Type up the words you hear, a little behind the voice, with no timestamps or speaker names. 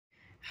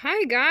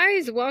Hi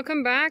guys,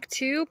 welcome back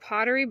to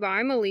Pottery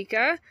by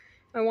Malika.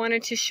 I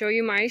wanted to show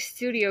you my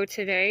studio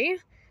today.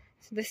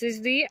 So this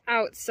is the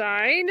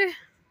outside,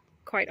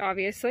 quite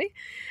obviously,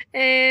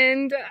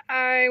 and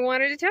I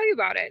wanted to tell you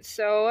about it.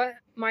 So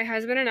my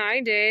husband and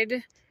I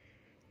did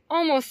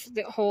almost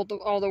all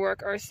the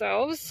work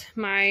ourselves.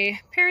 My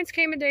parents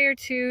came a day or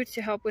two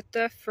to help with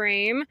the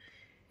frame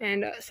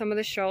and some of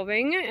the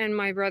shelving, and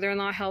my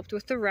brother-in-law helped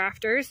with the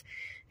rafters.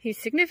 He's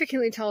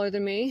significantly taller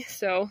than me,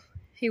 so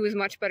he was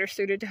much better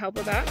suited to help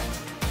with that.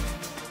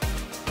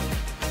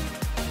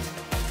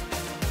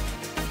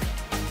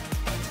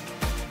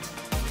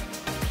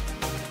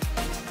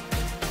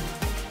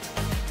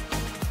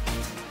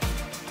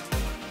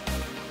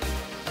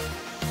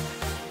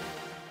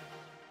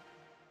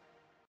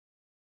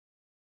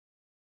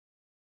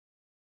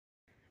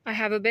 I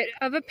have a bit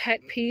of a pet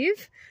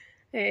peeve.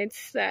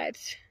 It's that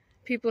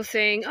people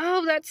saying,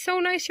 "Oh, that's so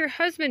nice your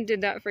husband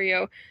did that for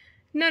you."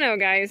 No,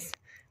 guys.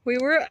 We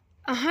were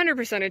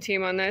 100% a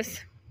team on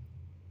this.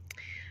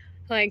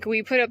 Like,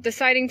 we put up the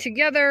siding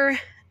together,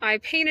 I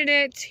painted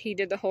it, he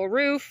did the whole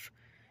roof,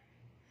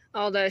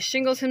 all the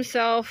shingles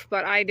himself,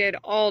 but I did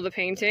all the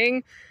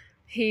painting.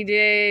 He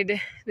did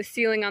the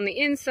ceiling on the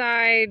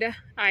inside,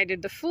 I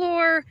did the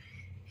floor,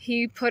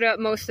 he put up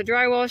most of the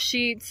drywall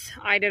sheets,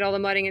 I did all the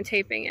mudding and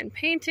taping and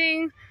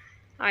painting,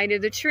 I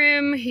did the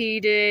trim, he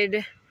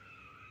did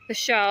the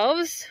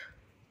shelves,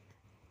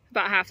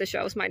 about half the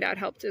shelves my dad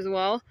helped as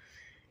well.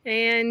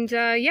 And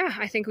yeah,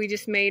 I think we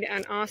just made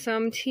an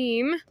awesome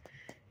team.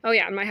 Oh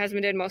yeah, and my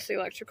husband did most of the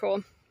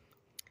electrical.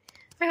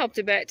 I helped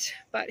a bit,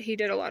 but he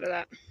did a lot of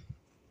that.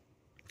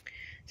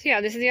 So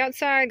yeah, this is the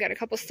outside, got a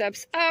couple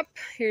steps up.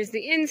 Here's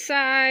the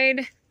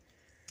inside.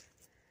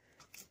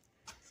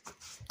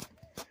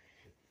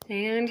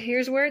 And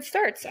here's where it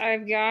starts.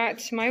 I've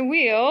got my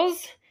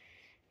wheels,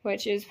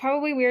 which is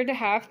probably weird to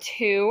have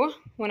two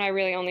when I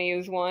really only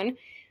use one.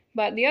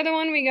 But the other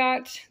one we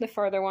got, the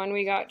farther one,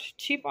 we got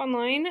cheap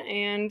online,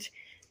 and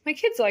my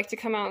kids like to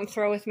come out and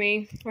throw with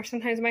me, or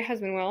sometimes my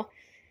husband will.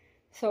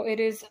 So it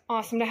is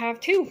awesome to have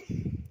two.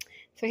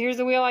 So here's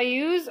the wheel I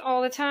use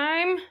all the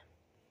time.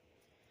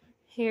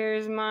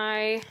 Here's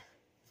my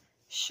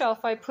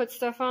shelf I put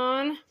stuff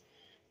on.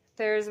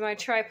 There's my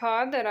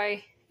tripod that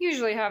I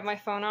usually have my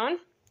phone on.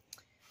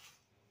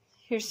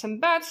 Here's some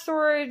bat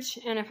storage,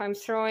 and if I'm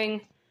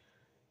throwing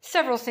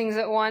several things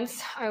at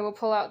once, I will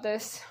pull out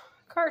this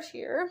cart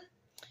here.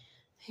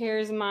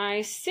 Here's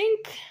my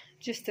sink,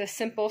 just a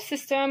simple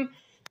system.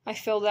 I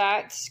fill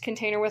that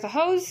container with a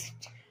hose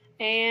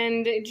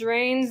and it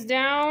drains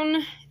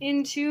down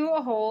into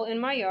a hole in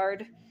my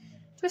yard.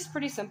 Just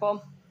pretty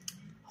simple.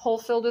 Hole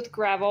filled with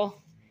gravel,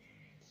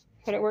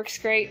 but it works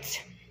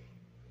great.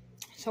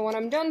 So when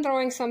I'm done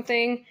throwing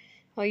something,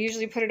 I'll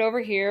usually put it over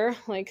here.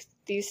 Like,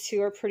 these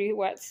two are pretty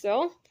wet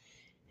still.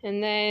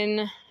 And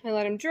then I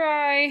let them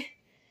dry.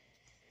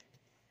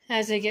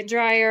 As they get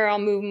drier, I'll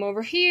move them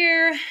over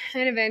here,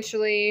 and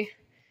eventually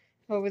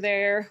over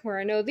there where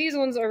I know these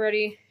ones are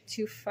ready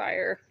to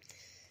fire.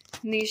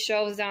 And these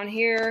shelves down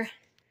here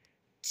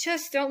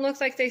just don't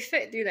look like they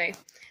fit, do they?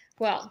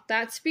 Well,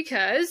 that's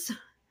because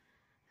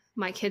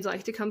my kids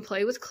like to come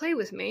play with clay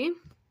with me,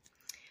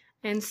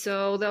 and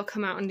so they'll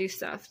come out and do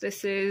stuff.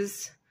 This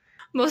is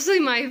mostly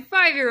my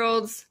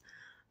 5-year-old's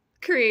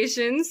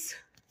creations.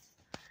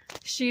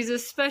 She's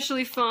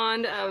especially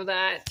fond of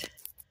that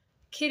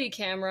kitty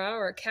camera,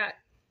 or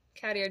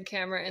cat-eared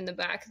camera in the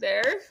back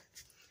there.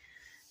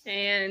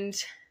 And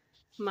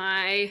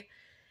my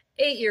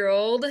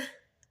 8-year-old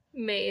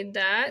made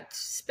that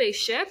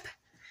spaceship,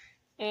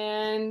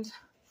 and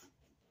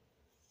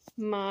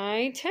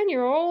my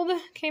 10-year-old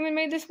came and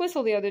made this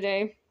whistle the other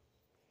day.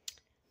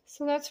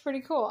 So that's pretty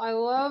cool. I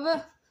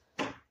love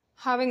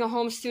having a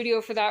home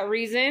studio for that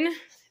reason.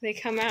 They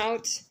come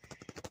out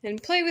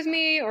and play with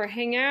me, or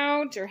hang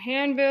out, or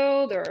hand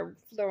build, or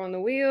throw on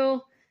the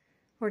wheel,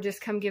 or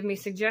just come give me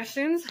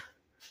suggestions.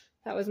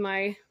 That was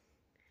my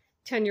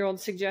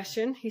 10-year-old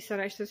suggestion. He said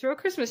I should throw a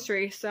Christmas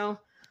tree. So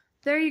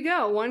there you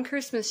go, one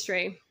Christmas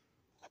tree.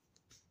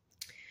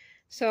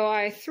 So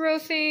I throw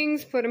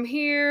things, put them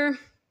here.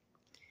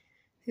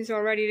 These are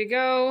all ready to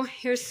go.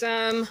 Here's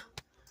some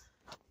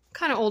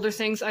kind of older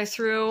things I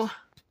threw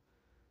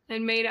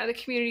and made at the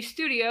community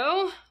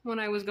studio when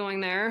I was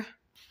going there.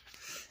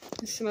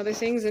 There's some other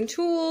things and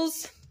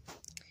tools.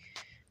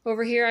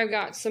 Over here I've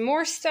got some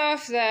more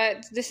stuff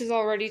that this is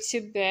all ready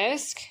to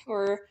bisque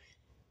or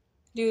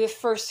do the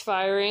first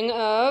firing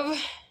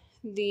of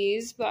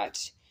these,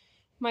 but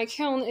my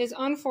kiln is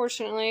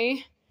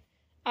unfortunately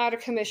out of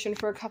commission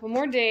for a couple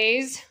more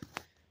days.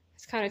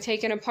 It's kind of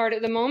taken apart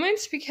at the moment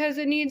because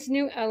it needs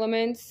new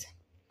elements.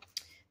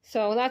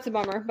 So that's a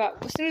bummer, but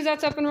as soon as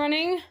that's up and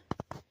running,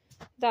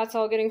 that's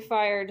all getting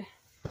fired.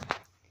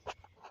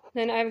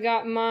 Then I've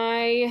got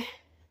my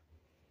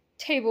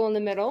table in the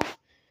middle,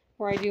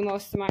 where I do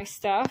most of my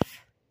stuff.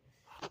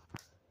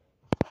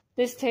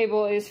 This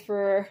table is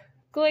for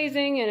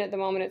glazing, and at the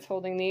moment it's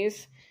holding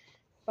these.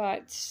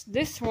 But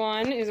this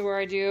one is where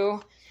I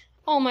do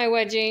all my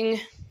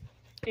wedging,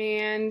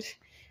 and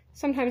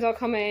sometimes I'll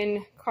come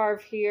in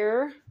carve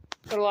here,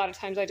 but a lot of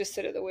times I just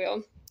sit at the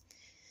wheel.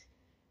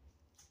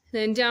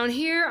 Then down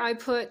here, I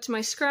put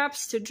my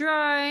scraps to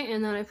dry,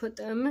 and then I put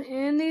them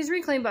in these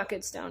reclaim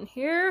buckets down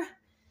here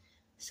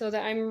so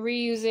that I'm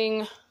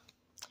reusing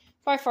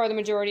by far the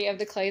majority of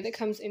the clay that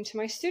comes into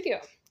my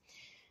studio.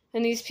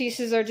 And these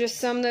pieces are just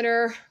some that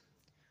are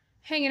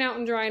hanging out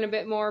and drying a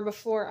bit more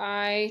before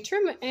I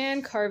trim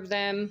and carve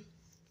them.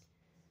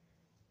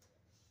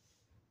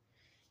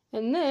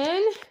 And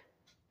then,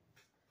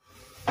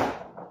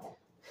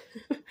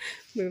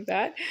 move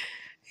that.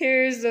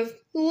 Here's the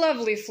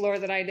lovely floor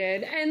that I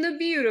did and the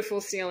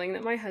beautiful ceiling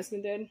that my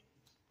husband did.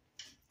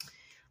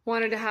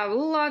 Wanted to have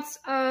lots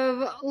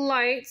of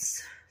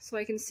lights so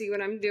I can see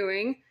what I'm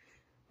doing,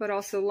 but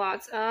also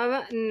lots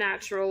of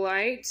natural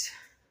light,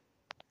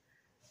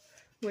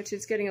 which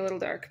is getting a little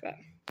dark, but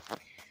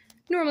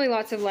normally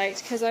lots of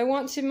light because I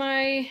want to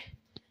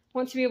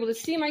be able to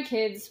see my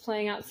kids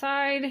playing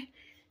outside,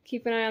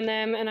 keep an eye on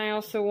them, and I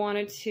also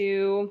wanted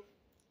to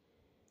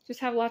just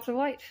have lots of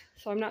light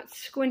so I'm not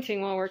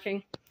squinting while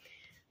working.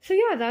 So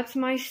yeah, that's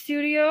my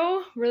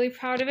studio. Really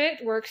proud of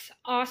it. Works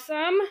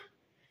awesome.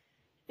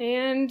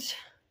 And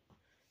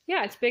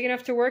yeah, it's big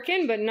enough to work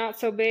in, but not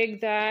so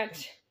big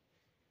that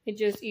it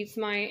just eats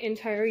my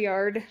entire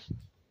yard.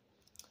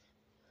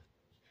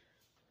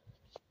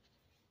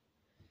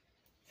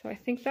 So I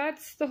think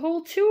that's the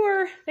whole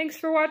tour. Thanks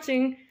for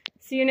watching.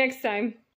 See you next time.